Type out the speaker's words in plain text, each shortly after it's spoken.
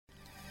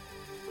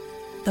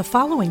The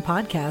following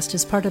podcast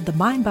is part of the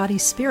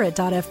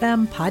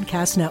MindBodySpirit.fm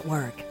podcast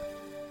network.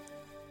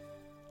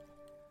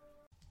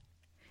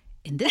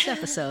 In this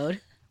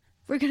episode,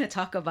 we're going to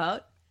talk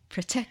about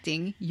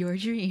protecting your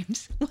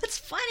dreams. What's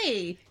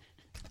funny?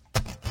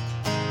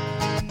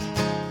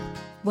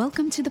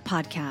 Welcome to the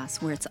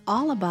podcast where it's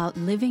all about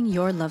living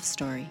your love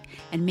story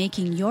and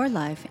making your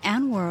life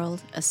and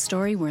world a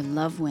story where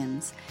love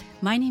wins.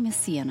 My name is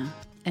Sienna.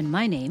 And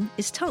my name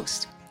is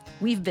Toast.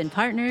 We've been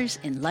partners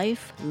in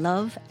life,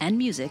 love, and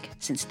music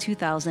since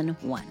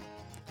 2001.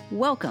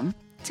 Welcome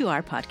to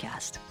our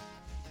podcast.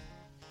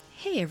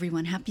 Hey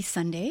everyone, happy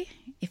Sunday,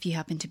 if you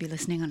happen to be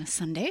listening on a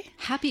Sunday.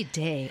 Happy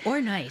day or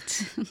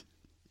night.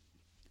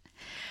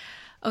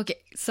 Okay,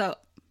 so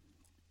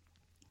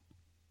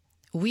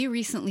we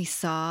recently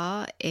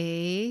saw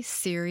a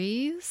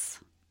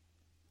series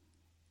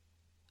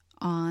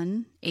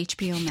on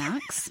HBO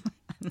Max.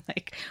 I'm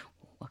like,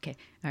 okay,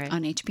 all right.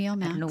 On HBO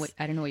Max.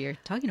 I don't know what you're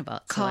talking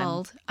about.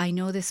 Called I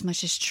Know This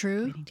Much Is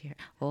True. Waiting to hear.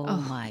 Oh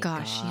my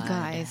gosh, God. you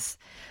guys.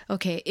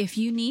 Okay, if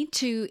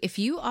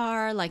you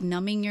are like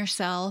numbing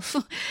yourself,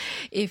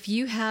 if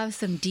you have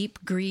some deep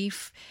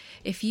grief,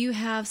 if you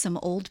have some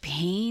old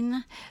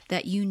pain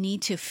that you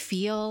need to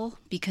feel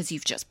because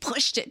you've just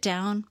pushed it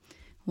down,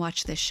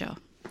 watch this show.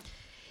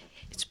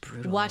 It's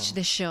brutal. Watch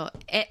this show.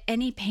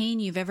 Any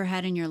pain you've ever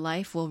had in your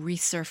life will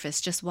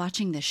resurface just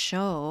watching the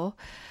show.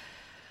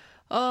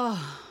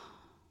 Oh,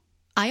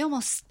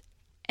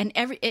 and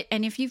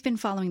if you've been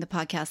following the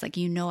podcast, like,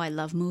 you know, I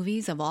love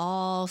movies of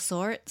all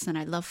sorts, and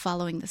I love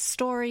following the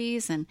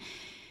stories and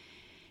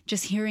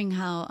just hearing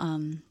how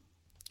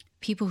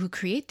people who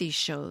create these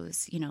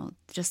shows, you know,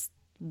 just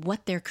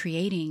what they're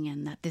creating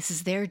and that this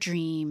is their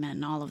dream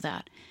and all of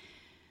that.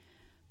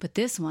 But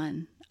this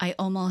one, I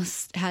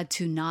almost had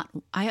to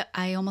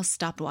I almost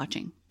stopped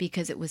watching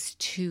because it was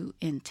too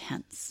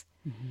intense.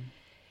 Mm-hmm.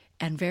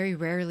 And very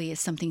rarely is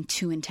something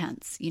too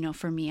intense. You know,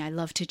 for me, I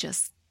love to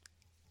just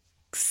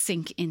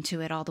sink into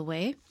it all the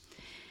way.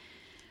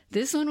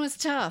 This one was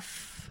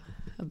tough,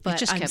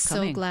 but I'm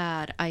so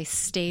glad I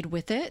stayed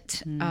with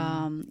it.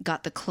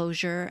 Got the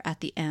closure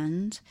at the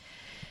end.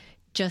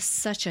 Just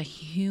such a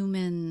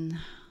human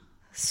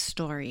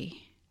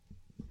story.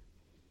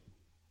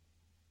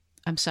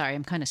 I'm sorry,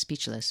 I'm kind of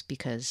speechless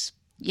because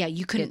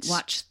you couldn't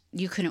watch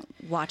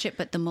it,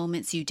 but the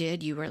moments you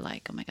did, you were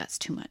like, oh my God, it's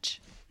too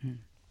much.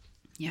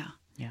 Yeah.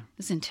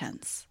 It's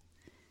intense.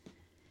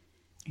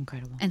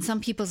 Incredible. And some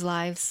people's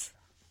lives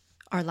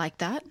are like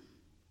that,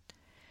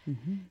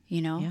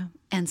 you know,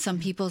 and some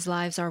people's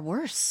lives are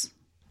worse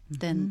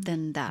than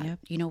that. Yep.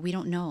 You know, we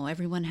don't know.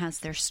 Everyone has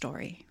their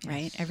story,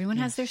 right? Everyone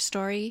has their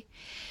story,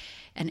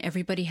 and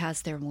everybody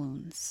has their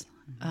wounds,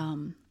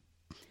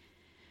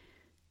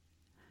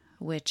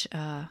 which,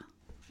 I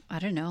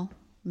don't know,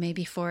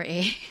 maybe for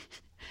a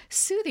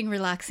soothing,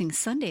 relaxing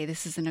Sunday,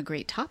 this isn't a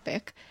great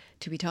topic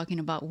to be talking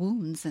about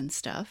wounds and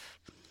stuff.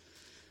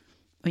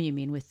 What do you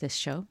mean with this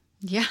show?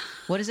 Yeah.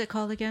 What is it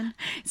called again?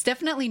 It's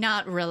definitely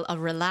not a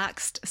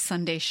relaxed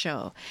Sunday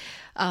show.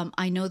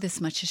 I Know This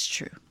Much Is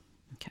True.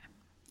 Okay.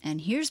 And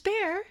here's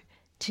Bear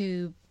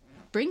to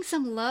bring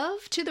some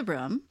love to the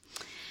room.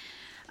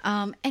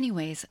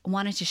 Anyways,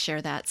 wanted to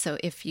share that. So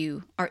if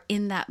you are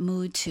in that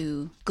mood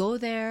to go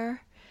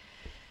there,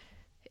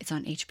 it's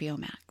on HBO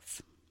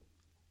Max.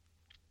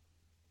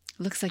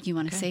 Looks like you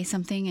want to say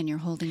something and you're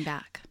holding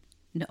back.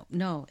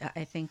 No,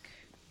 I think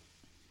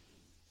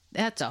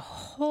that's a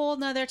whole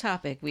nother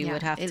topic we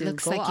would have to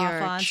go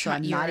off on. So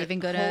I'm not even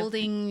going to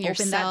open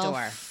that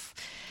door.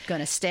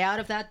 Going to stay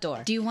out of that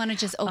door. Do you want to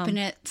just open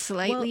it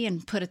slightly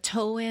and put a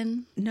toe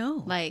in?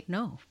 No,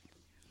 no,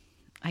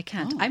 I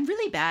can't. I'm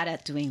really bad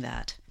at doing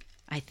that,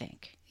 I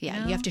think.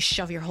 Yeah, you have to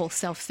shove your whole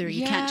self through.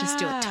 You can't just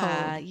do a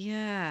toe.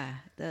 Yeah.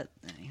 But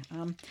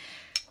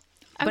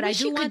I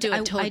do want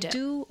I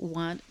do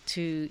want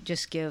to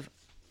just give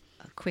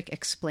a quick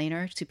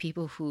explainer to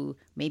people who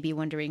may be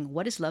wondering,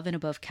 what is Love and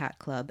Above Cat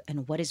Club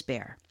and what is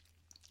Bear?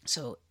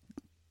 So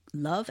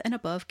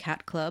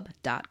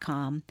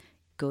loveandabovecatclub.com.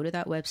 Go to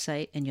that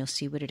website and you'll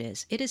see what it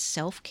is. It is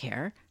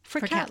self-care for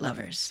cat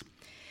lovers.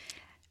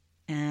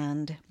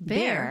 And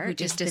Bear, who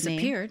just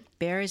disappeared.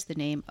 Bear is the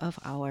name of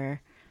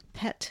our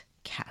pet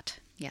cat.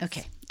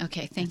 Yes.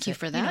 Okay. Thank you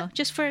for that. You know,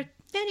 just for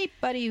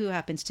anybody who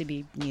happens to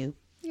be new.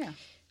 Yeah.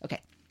 Okay.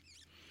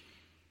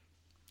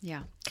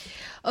 Yeah.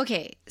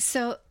 Okay.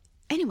 So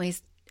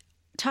anyways,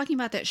 talking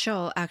about that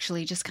show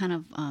actually just kind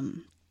of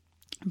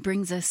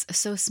brings us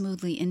so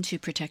smoothly into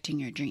protecting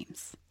your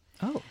dreams.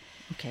 Oh,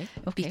 okay.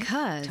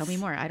 Because... Tell me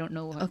more. I don't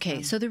know.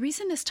 What, so the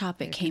reason this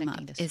topic came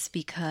up is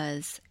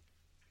because,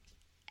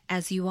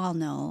 as you all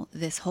know,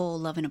 this whole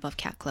Love and Above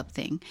Cat Club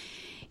thing,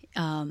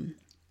 and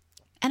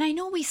I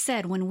know we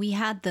said when we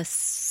had the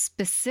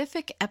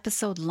specific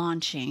episode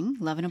launching,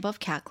 Love and Above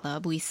Cat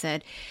Club, we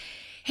said,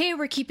 hey,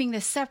 we're keeping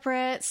this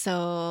separate,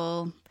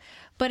 so...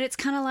 But it's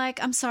kind of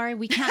like, I'm sorry,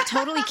 we can't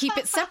totally keep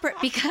it separate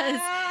because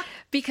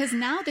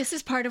now this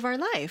is part of our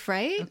life,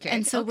 right? Okay.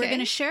 And so we're going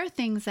to share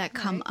things that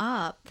come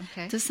up.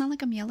 Okay. Does it sound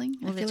like I'm yelling?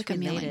 Well, I feel like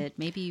I'm yelling.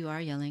 Maybe you are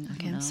yelling.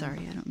 Okay, I'm sorry.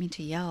 I don't mean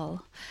to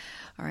yell.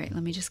 All right,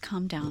 let me just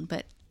calm down.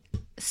 But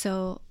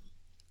so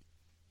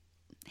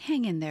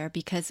hang in there,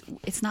 because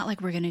it's not like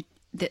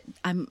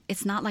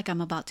it's not like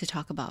I'm about to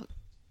talk about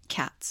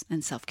cats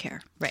and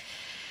self-care. Right.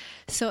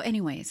 So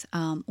anyways,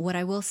 what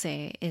I will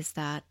say is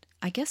that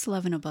I guess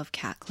Love and Above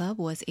Cat Club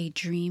was a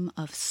dream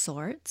of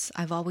sorts.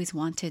 I've always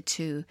wanted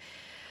to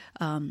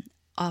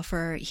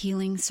offer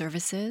healing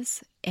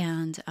services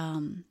and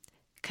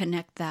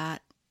connect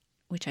that,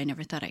 which I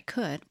never thought I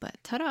could, but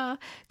ta-da,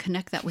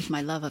 connect that with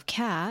my love of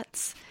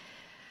cats.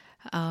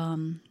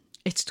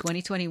 It's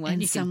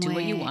 2021. You can do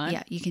what you want.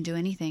 Yeah, you can do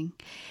anything.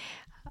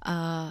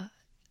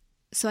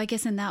 So I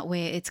guess in that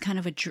way, it's kind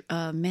of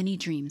many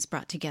dreams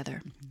brought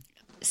together. Mm-hmm.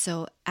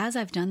 So as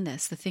I've done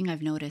this, the thing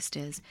I've noticed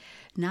is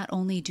not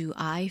only do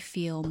I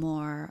feel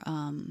more,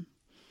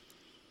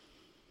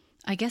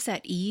 I guess,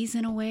 at ease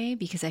in a way,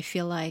 because I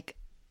feel like,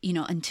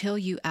 until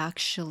you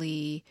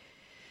actually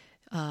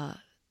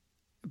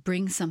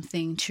bring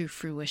something to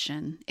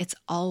fruition, it's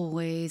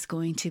always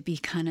going to be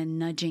kind of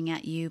nudging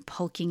at you,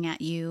 poking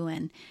at you,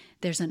 and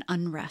there's an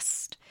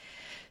unrest.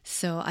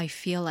 So I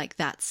feel like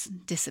that's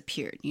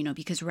disappeared,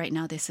 because right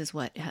now this is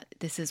what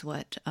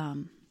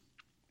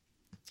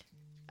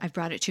I've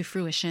brought it to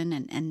fruition,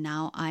 and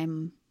now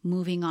I'm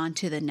moving on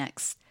to the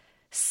next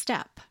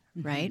step,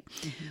 right?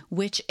 Mm-hmm.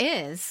 Which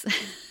is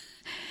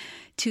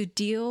to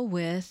deal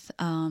with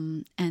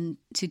and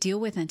to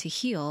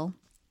heal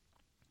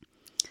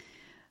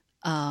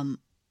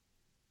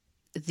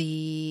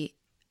the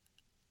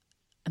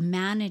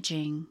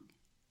managing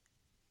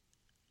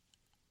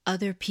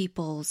other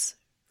people's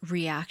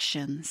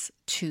reactions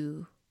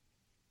to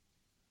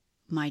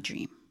my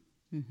dream.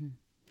 Mm-hmm.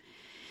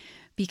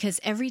 Because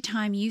every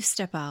time you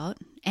step out,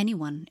 any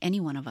one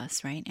of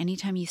us, right?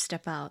 Anytime you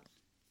step out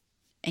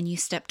and you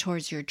step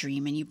towards your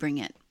dream and you bring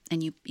it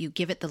and you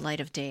give it the light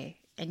of day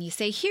and you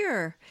say,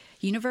 here,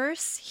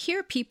 universe,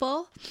 here,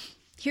 people,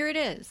 here it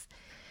is.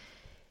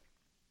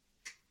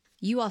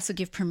 You also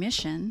give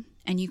permission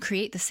and you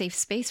create the safe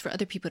space for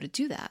other people to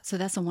do that. So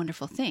that's a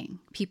wonderful thing.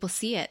 People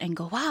see it and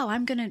go, wow, I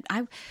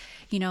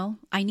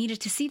needed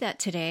to see that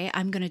today.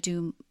 I'm going to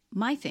do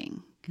my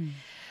thing.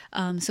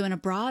 So in a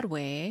broad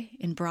way,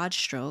 in broad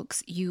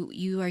strokes,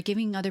 you are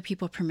giving other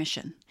people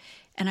permission.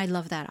 And I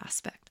love that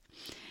aspect.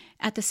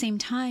 At the same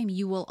time,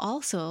 you will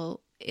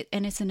also,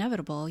 and it's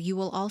inevitable, you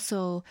will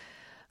also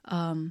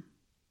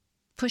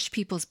push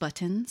people's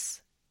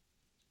buttons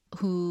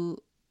who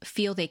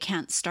feel they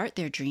can't start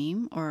their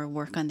dream or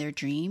work on their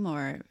dream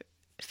or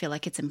feel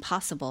like it's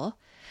impossible,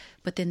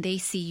 but then they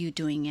see you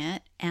doing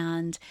it.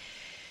 And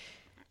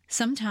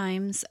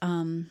sometimes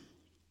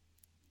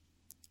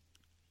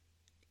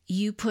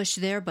you push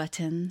their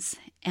buttons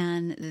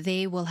and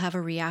they will have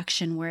a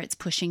reaction where it's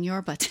pushing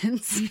your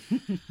buttons.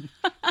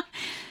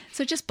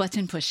 So just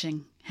button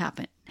pushing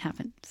happens,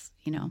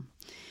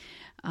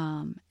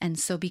 and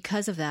so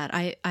because of that,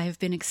 I have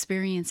been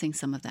experiencing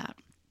some of that.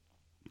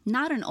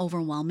 Not an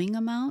overwhelming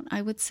amount,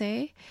 I would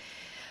say,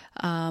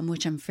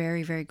 which I'm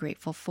very, very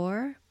grateful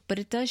for. But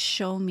it does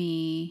show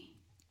me,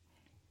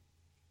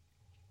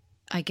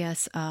 I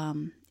guess,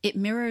 it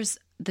mirrors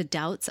the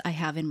doubts I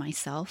have in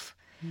myself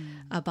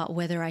about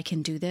whether I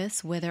can do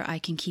this, whether I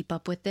can keep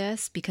up with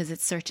this, because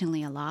it's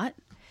certainly a lot.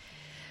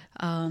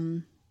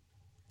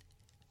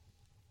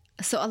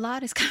 So a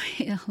lot is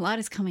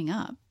coming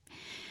up.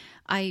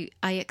 I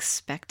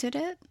expected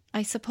it,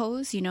 I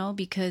suppose,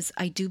 because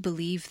I do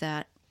believe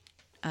that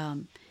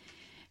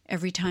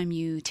every time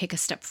you take a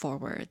step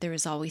forward, there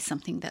is always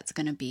something that's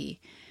going to be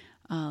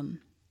kind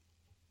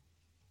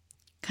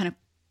of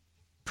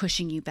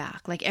pushing you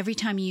back. Like every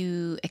time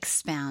you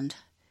expand,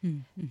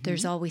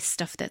 there's always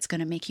stuff that's going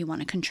to make you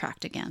want to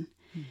contract again.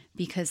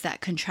 Because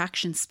that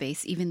contraction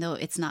space, even though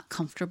it's not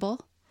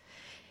comfortable,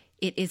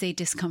 it is a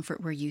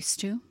discomfort we're used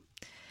to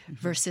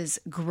versus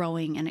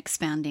growing and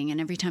expanding. And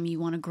every time you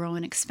want to grow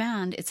and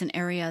expand, it's an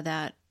area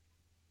that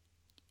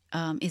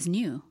is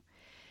new.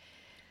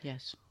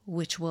 Yes.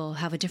 Which will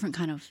have a different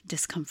kind of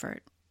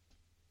discomfort,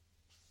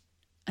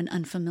 an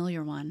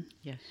unfamiliar one.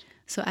 Yes.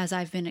 So as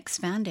I've been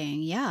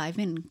expanding, I've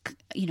been,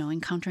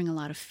 encountering a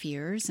lot of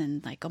fears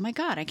and like, oh my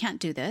God, I can't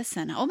do this.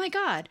 And oh my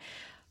God,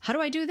 how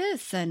do I do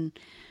this? And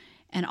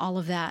all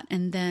of that.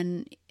 And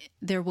then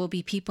there will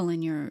be people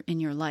in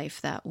your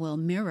life that will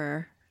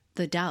mirror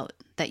the doubt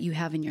that you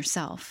have in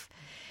yourself.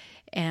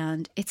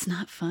 And it's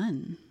not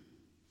fun.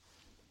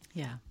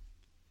 Yeah.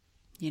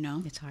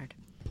 It's hard.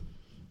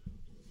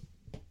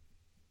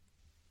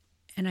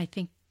 And I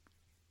think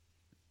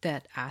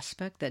the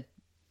aspect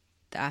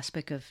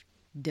of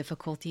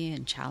difficulty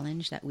and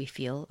challenge that we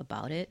feel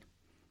about it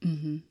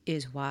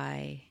is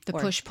why... The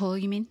push-pull,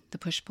 you mean? The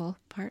push-pull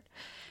part?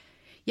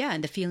 Yeah,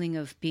 and the feeling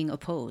of being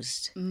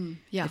opposed.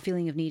 The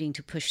feeling of needing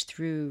to push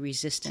through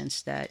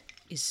resistance that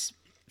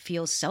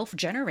feels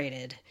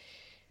self-generated.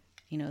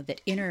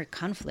 That inner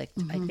conflict,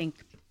 I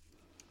think...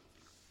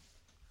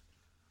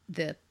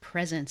 The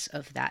presence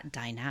of that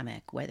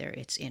dynamic, whether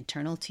it's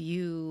internal to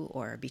you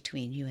or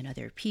between you and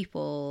other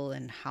people,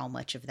 and how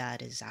much of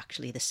that is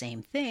actually the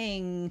same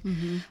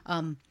thing.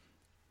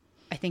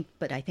 I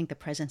think the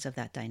presence of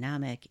that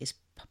dynamic is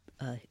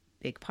a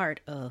big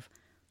part of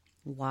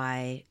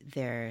why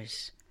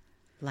there's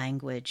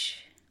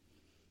language,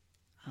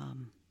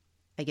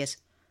 I guess,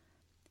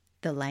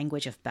 the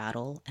language of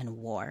battle and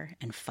war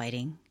and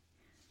fighting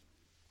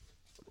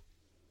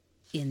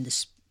in the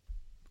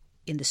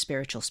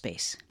spiritual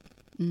space,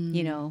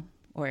 you know,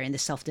 or in the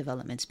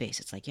self-development space.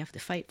 It's like, you have to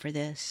fight for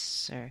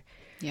this, or,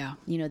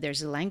 you know,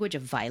 there's a language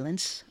of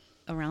violence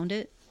around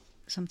it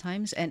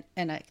sometimes. And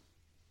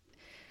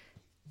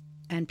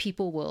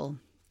people will,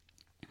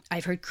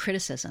 I've heard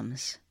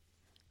criticisms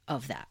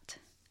of that.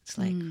 It's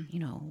like, you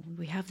know,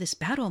 we have this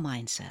battle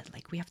mindset.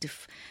 Like, we have to,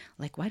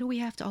 like, why do we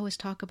have to always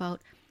talk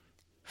about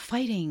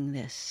fighting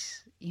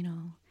this, you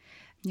know?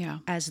 Yeah.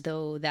 As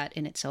though that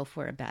in itself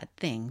were a bad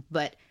thing.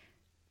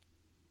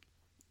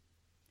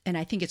 And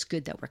I think it's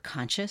good that we're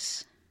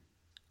conscious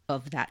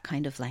of that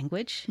kind of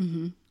language,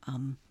 and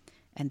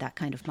that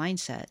kind of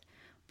mindset.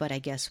 But I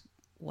guess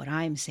what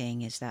I'm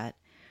saying is that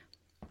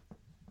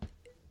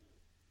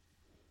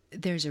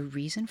there's a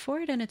reason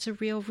for it, and it's a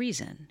real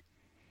reason.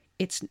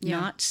 It's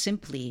not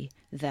simply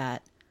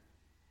that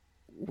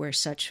we're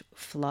such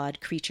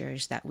flawed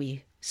creatures that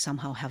we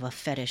somehow have a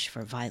fetish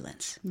for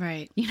violence.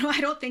 Right. You know,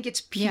 I don't think it's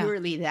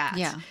purely that.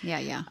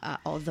 Yeah.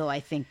 Although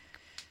I think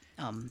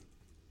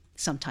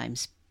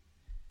sometimes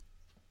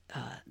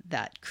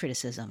that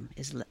criticism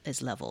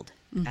is leveled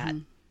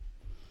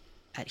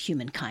at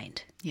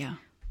humankind. Yeah.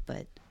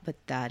 But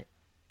that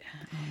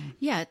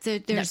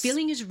that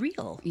feeling is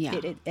real. Yeah.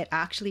 It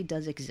actually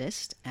does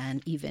exist,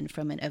 and even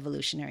from an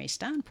evolutionary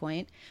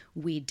standpoint,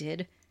 we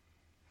did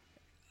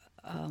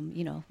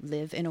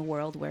live in a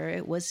world where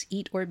it was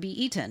eat or be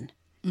eaten.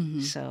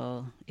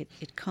 So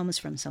it comes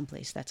from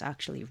someplace that's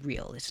actually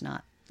real. It's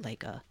not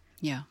like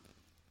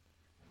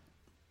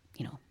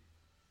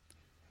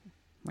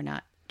we're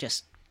not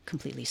just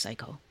completely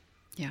psycho.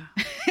 Yeah.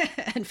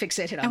 And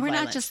fixated on And we're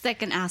violence. not just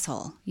like an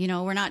asshole. You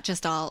know, we're not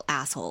just all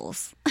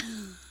assholes.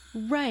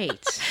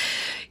 Right.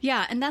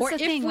 Yeah, and that's or the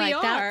thing.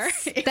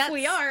 If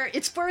we are,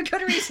 it's for a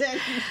good reason.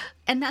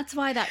 And that's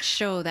why that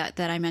show that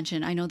I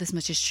mentioned, I know this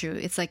much is true.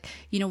 It's like,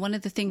 you know, one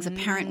of the things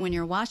apparent when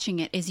you're watching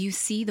it is you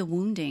see the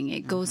wounding.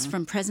 It goes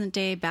from present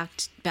day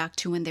back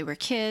to when they were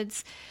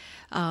kids.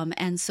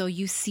 And so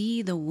you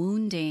see the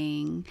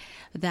wounding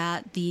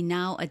that the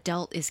now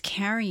adult is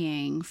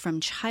carrying from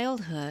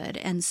childhood.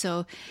 And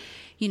so,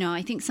 you know,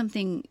 I think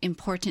something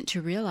important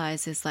to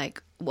realize is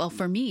like, well,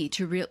 for me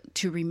to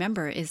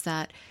remember is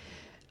that,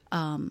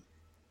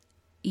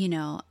 you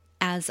know,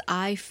 as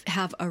I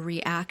have a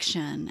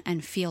reaction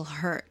and feel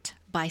hurt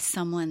by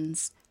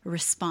someone's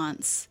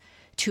response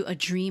to a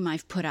dream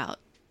I've put out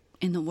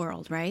in the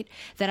world, right?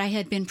 That I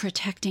had been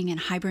protecting and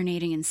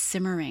hibernating and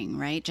simmering,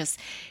 right? Just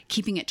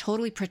keeping it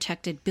totally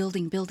protected,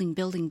 building,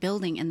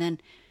 and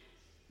then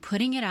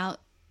putting it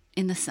out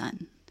in the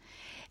sun.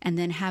 And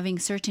then having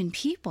certain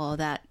people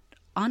that,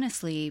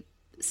 honestly,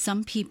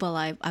 some people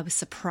I was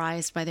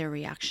surprised by their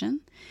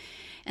reaction.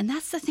 And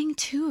that's the thing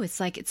too. It's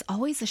like, it's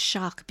always a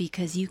shock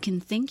because you can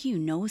think you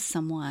know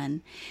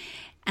someone,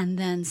 and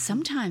then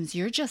sometimes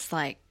you're just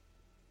like,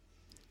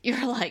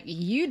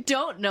 you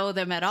don't know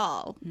them at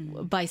all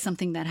by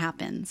something that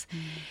happens.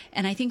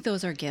 And I think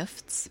those are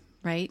gifts,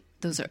 right?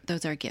 Those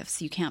are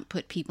gifts. You can't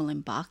put people in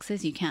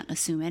boxes. You can't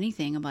assume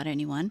anything about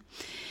anyone.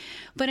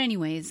 But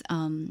anyways,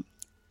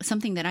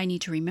 something that I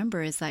need to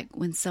remember is like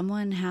when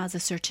someone has a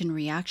certain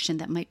reaction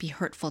that might be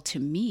hurtful to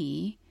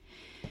me,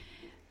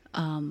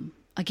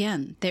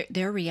 again,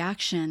 their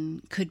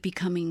reaction could be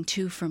coming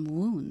too from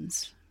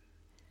wounds.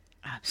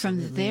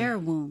 Absolutely. From their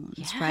wounds,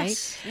 yes,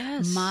 right?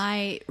 Yes.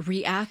 My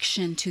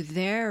reaction to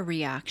their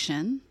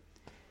reaction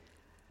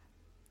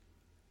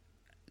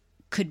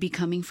could be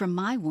coming from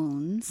my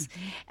wounds.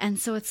 And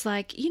so it's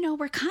like, you know,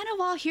 we're kind of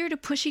all here to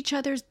push each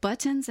other's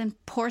buttons and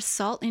pour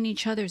salt in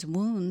each other's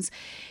wounds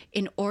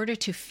in order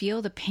to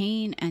feel the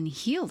pain and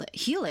heal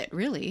it,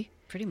 really.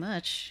 Pretty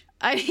much.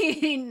 I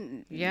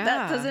mean,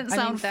 that doesn't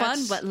sound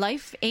fun, but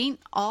life ain't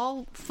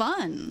all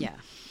fun. Yeah.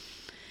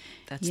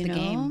 That's the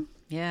game.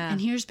 Yeah. And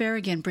here's Bear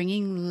again,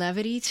 bringing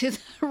levity to the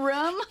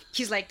room.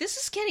 He's like, this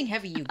is getting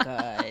heavy, you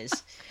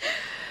guys.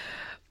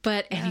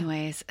 But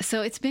anyways,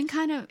 so it's been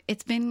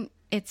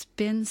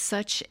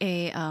such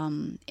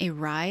a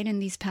ride in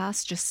these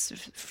past just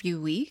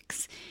few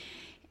weeks.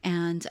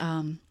 And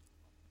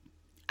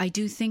I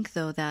do think,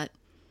 though, that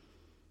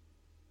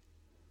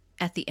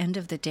at the end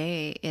of the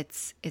day,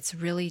 it's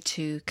really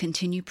to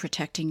continue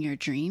protecting your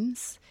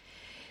dreams.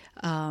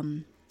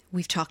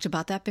 We've talked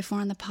about that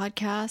before on the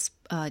podcast.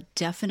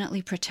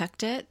 Definitely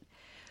protect it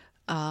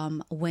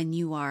when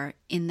you are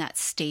in that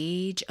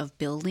stage of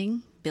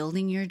building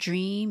your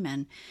dream.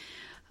 And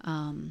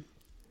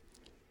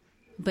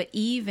but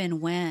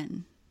even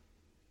when,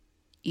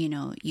 you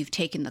know, you've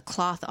taken the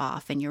cloth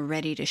off and you're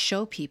ready to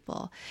show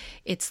people,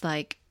 it's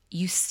like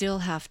you still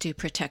have to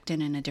protect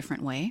it in a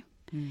different way.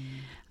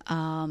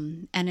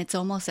 And it's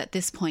almost at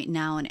this point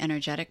now an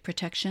energetic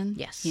protection,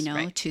 yes, you know,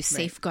 right, to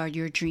safeguard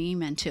your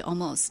dream and to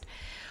almost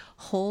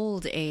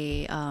hold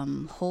a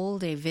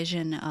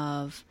vision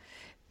of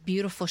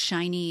beautiful,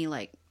 shiny,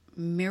 like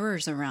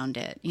mirrors around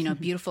it, you know,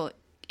 beautiful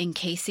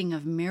encasing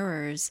of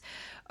mirrors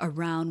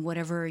around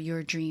whatever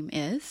your dream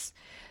is,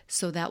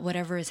 so that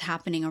whatever is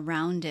happening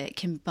around it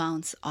can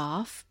bounce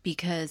off,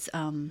 because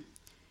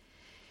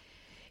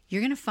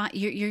you're gonna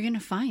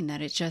find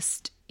that it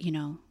just, you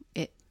know,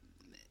 it,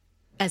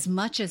 as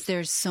much as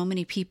there's so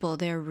many people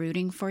there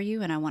rooting for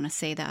you, and I want to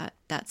say that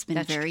that's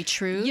very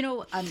true. You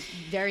know,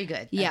 very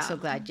good. Yeah. I'm so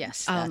glad.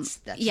 Yes, that's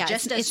yeah,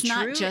 just it's true,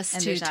 not just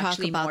and to talk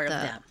about more of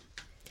them.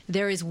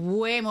 There is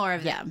way more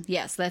of them.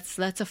 Yes,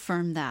 let's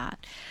affirm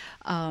that.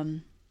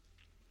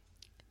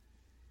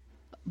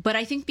 But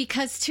I think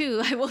because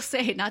too, I will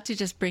say, not to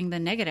just bring the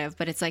negative,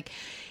 but it's like,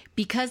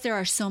 because there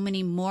are so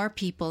many more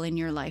people in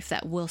your life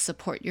that will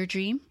support your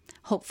dream.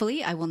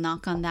 Hopefully, I will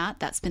knock on that.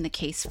 That's been the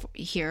case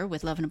here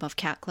with Love and Above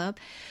Cat Club.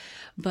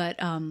 But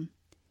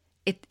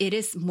it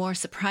is more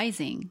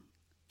surprising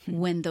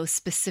when those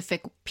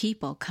specific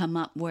people come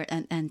up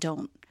and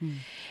don't.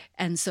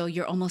 And so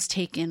you're almost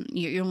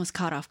you're almost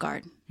caught off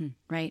guard,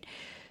 right?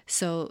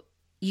 So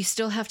you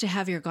still have to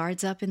have your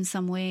guards up in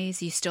some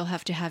ways. You still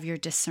have to have your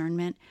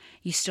discernment.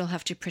 You still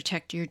have to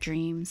protect your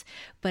dreams.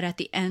 But at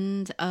the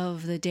end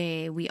of the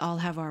day, we all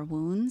have our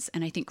wounds.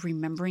 And I think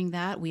remembering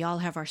that, we all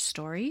have our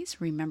stories,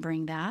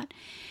 remembering that.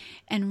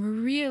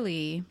 And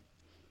really,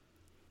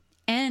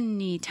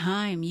 any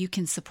time you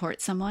can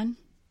support someone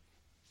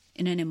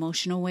in an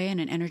emotional way, in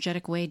an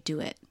energetic way, do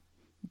it.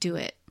 Do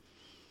it.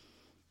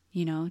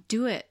 You know,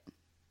 do it.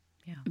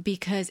 Yeah.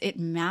 Because it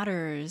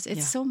matters.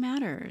 It so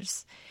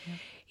matters. Yeah.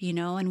 You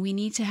know, and we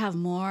need to have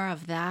more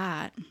of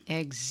that.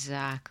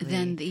 Exactly.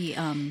 Than the,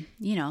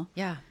 you know.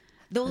 Yeah.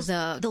 Those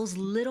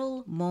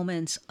little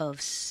moments of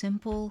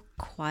simple,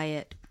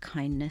 quiet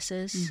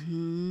kindnesses.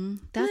 Mm-hmm.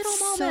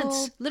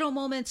 Little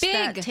moments big.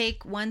 That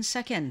take 1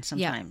 second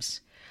sometimes.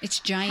 Yeah. It's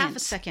giant. Half a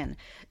second.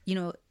 You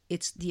know,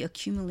 it's the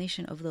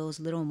accumulation of those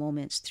little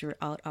moments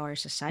throughout our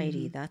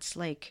society. Mm-hmm. That's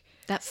like...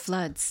 That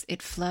floods.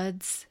 It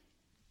floods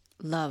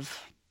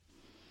love.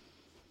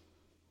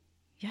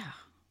 Yeah.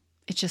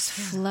 It just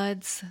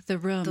floods the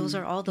room. Those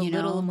are all the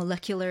little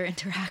molecular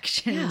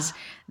interactions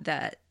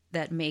that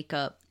make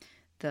up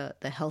the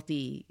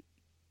healthy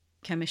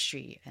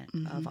chemistry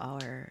of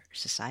our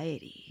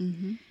society.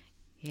 Mm-hmm.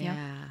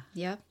 Yeah.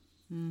 Yep.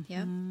 Mm-hmm.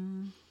 Yep.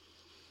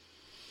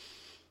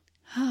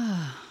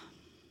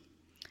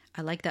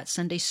 I like that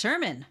Sunday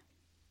sermon.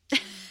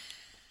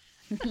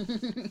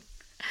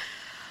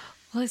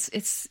 Well,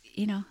 it's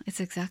you know, it's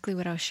exactly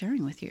what I was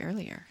sharing with you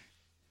earlier.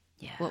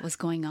 Yeah. What was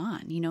going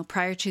on, you know,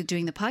 prior to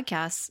doing the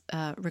podcast,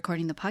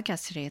 recording the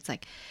podcast today. It's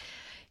like,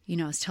 you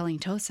know, I was telling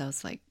Tosa, I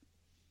was like,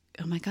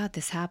 oh my God,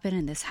 this happened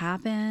and this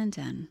happened.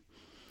 And,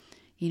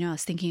 you know, I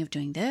was thinking of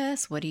doing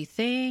this. What do you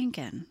think?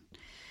 And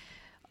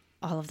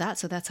all of that.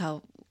 So that's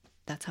how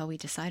we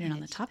decided on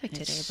the topic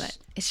today. But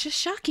it's just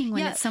shocking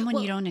when it's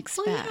someone you don't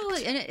expect. Well,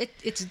 you know, and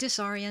it's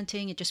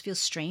disorienting. It just feels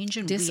strange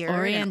and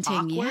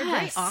disorienting, weird and awkward,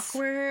 yes. Very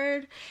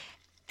awkward.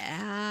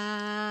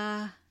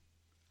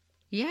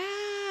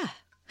 Yeah.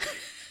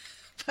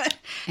 But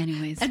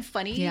anyways, and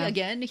funny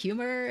again,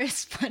 humor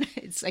is fun.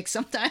 It's like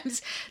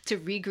sometimes to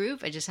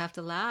regroup, I just have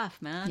to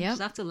laugh, man. Yep.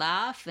 Just have to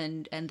laugh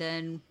and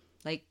then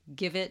like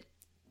give it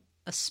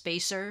a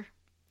spacer,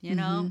 you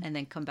know, and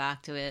then come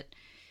back to it.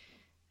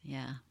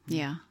 Yeah.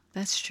 Yeah,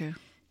 that's true.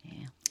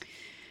 Yeah.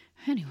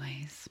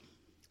 Anyways.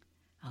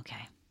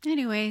 Okay.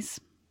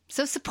 Anyways,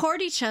 so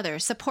support each other.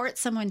 Support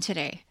someone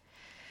today.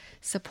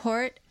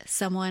 Support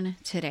someone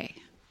today.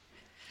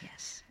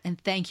 Yes. And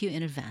thank you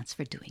in advance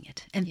for doing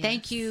it. And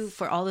thank you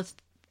for all of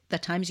the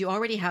times you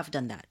already have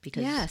done that.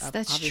 Because that's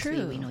obviously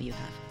true. We know you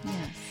have.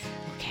 Yes.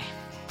 Okay.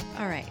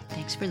 All right.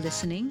 Thanks for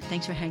listening.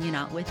 Thanks for hanging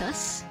out with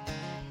us.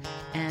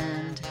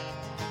 And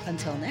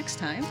until next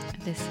time,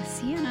 this is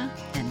Sienna.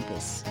 And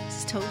this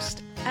is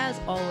Toast. As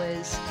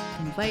always,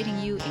 inviting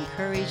you,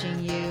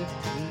 encouraging you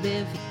to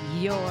live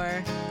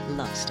your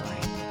love story.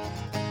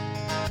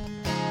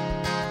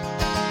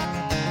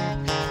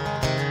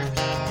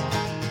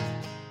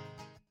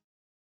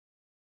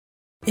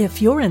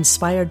 If you're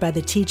inspired by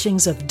the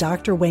teachings of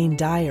Dr. Wayne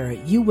Dyer,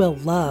 you will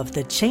love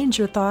the Change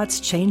Your Thoughts,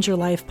 Change Your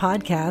Life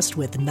podcast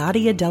with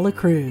Nadia Dela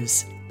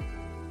Cruz.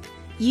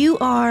 You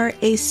are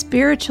a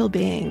spiritual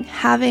being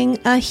having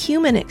a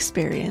human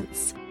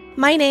experience.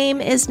 My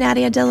name is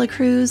Nadia Dela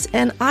Cruz,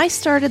 and I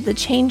started the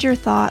Change Your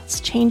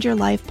Thoughts, Change Your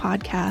Life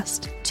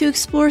podcast to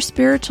explore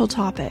spiritual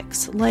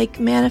topics like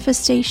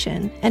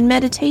manifestation and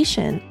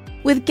meditation,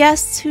 with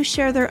guests who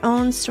share their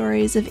own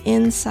stories of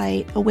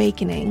insight,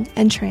 awakening,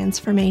 and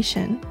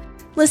transformation.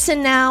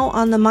 Listen now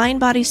on the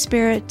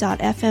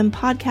mindbodyspirit.fm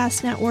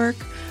podcast network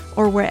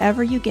or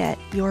wherever you get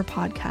your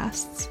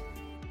podcasts.